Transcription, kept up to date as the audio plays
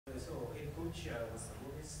coach Mr.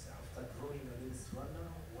 Gomez, after drawing against Rwanda,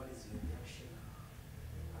 what is your reaction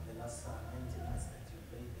at the last 90 minutes that you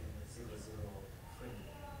played the 0-0 friendly?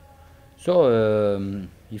 So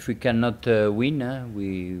if we cannot win,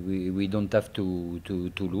 we don't have to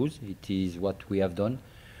lose. It is what we have done.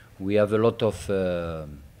 We have a lot of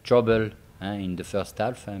trouble in the first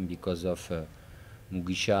half because of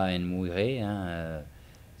Mugisha and Mouire.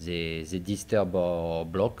 They disturb our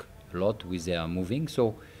block a lot with their moving.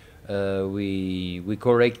 So we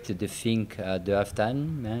correct the thing at the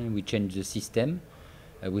halftime. We change the system.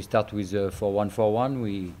 We start with 4-1-4-1.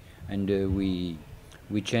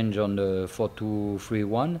 We change on the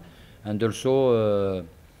 4-2-3-1, and also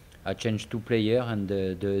I change two players, and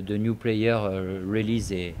the new player really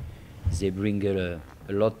they bring a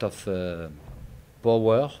lot of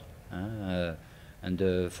power, and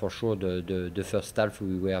for sure the first half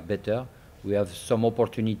we were better. We have some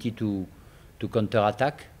opportunity to counter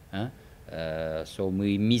attack, so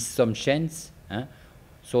we miss some chance.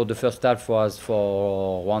 So the first half was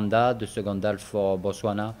for Rwanda, the second half for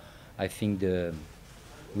Botswana. I think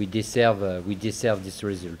we deserve this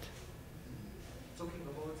result. Talking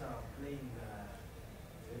about playing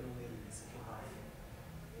very well in the second half,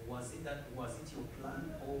 was it your plan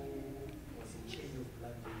or was it change of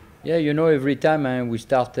plan? Yeah, you know, every time we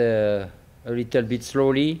start a little bit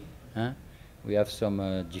slowly. We have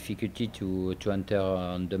some difficulty to enter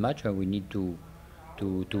on the match, and we need to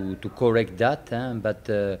correct that. But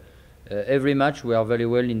every match we are very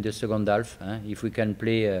well in the second half. If we can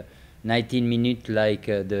play 19 minutes like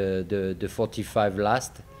the 45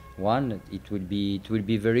 last one, it will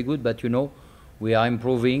be very good. But you know, we are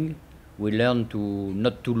improving. We learn to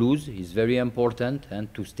not to lose. It's very important,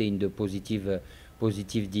 and to stay in the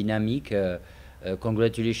positive dynamic.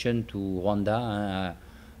 Congratulations to Rwanda.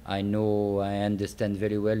 I know, I understand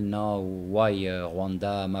very well now why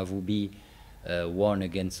Rwanda Amavubi won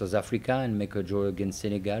against South Africa and make a draw against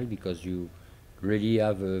Senegal, because you really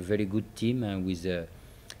have a very good team with a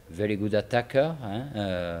very good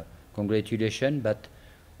attacker. Congratulations, but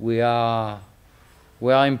we are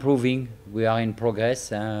improving. We are in progress.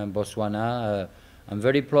 Botswana, I'm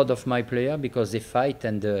very proud of my player because they fight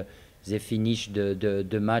and they finish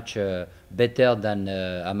the match better than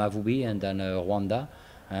Amavubi and than Rwanda.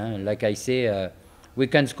 Like I say, we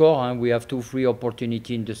can score. We have 2-3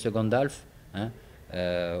 opportunities in the second half.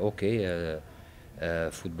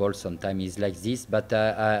 Football sometimes is like this, but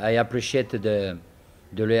I appreciate the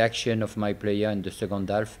reaction of my player in the second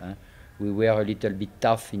half. We were a little bit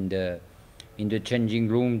tough in the changing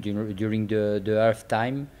room during the half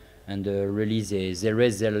time, and really they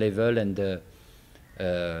raised their level. And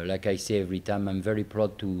like I say every time, I'm very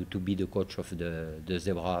proud to be the coach of the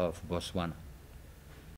Zebra of Botswana.